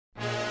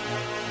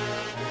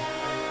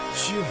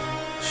Chill,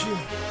 chill.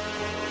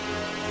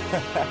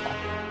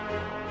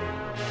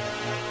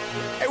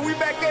 Hey, we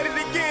back at it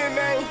again,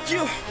 man.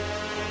 Chill.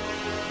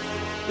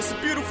 It's a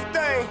beautiful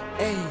thing.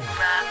 Hey.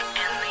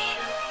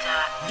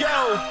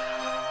 Yo.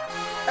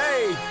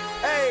 Hey,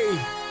 hey.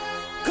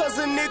 Cause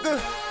a nigga,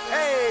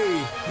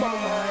 hey. My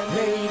mind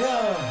made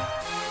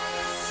up.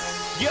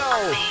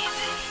 Yo.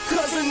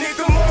 Cause a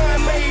nigga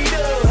mind made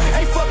up.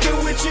 Ain't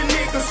fucking with your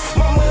niggas.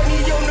 My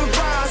money on the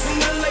rise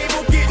and the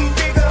label getting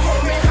bigger.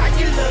 Homie, how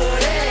you love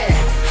that?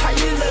 How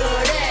you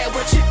love that?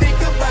 What you think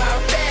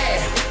about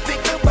that?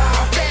 Think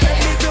about that. That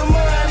nigga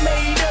mind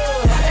made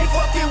up. Ain't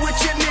fucking with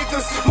your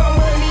niggas. My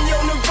money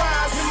on the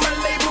rise and my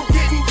label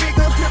getting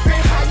bigger.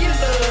 Pippin', how you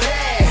love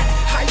that?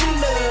 How you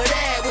love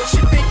that? What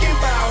you thinking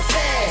about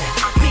that?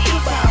 Think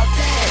about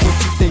that. What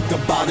you think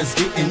about us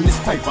getting this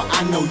paper?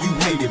 I know you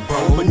hate it, bro,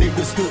 but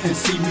niggas couldn't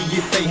see me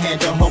if they had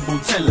the Hubble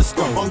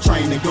telescope. I'm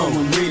trained to go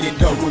and ready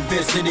though,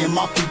 invested in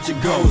my future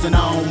goals, and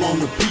I don't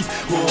want a piece,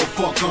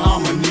 motherfucker.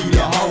 I'ma need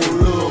a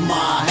whole of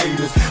my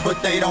haters,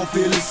 but they don't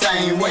feel the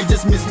same way.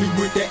 Just miss me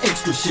with that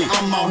extra shit.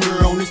 I'm out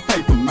here on this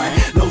paper, man.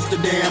 Lost the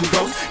damn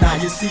ghost. Now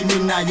you see me,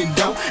 now you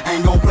don't.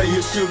 Ain't gon' play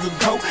a sugar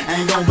coat,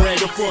 ain't gon'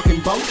 brag a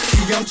fucking boat.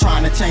 See, I'm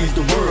trying to change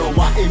the world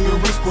while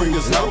ignorance bring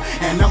us low,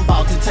 and I'm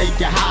about to take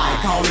you high.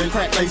 Call it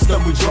crack laced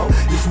up with dro.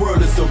 This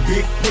world is a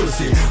big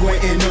pussy,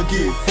 waiting to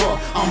get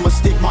fucked. I'ma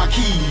stick my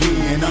key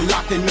in,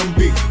 unlocking them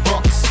big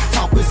bucks.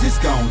 Talkers is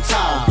gon'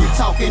 talk, you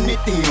talking it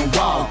then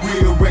walk.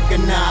 Real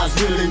recognize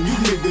real and you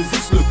niggas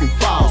is looking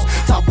false.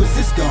 Talkers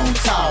is gon'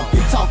 talk,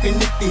 you talking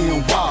it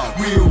then walk.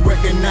 Real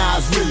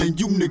recognize real and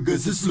you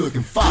niggas is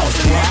looking false.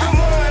 Nigga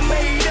mind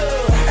made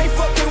up, ain't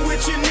fucking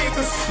with your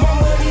niggas. My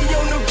money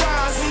on the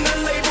rise and the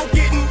label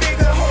getting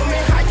bigger.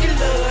 Homie, how you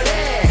love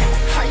that?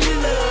 How you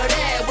love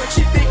that? What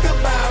you think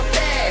about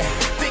that?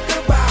 Think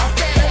about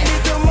that. That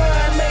nigga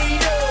mind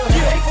made up,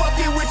 ain't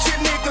fucking with your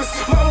niggas.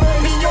 My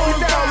money on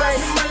the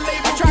rise and my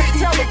label getting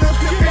bigger.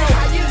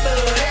 How you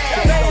love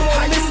that?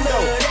 How you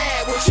love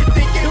that? What you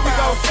thinking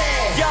about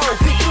that? Yo,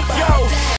 yo.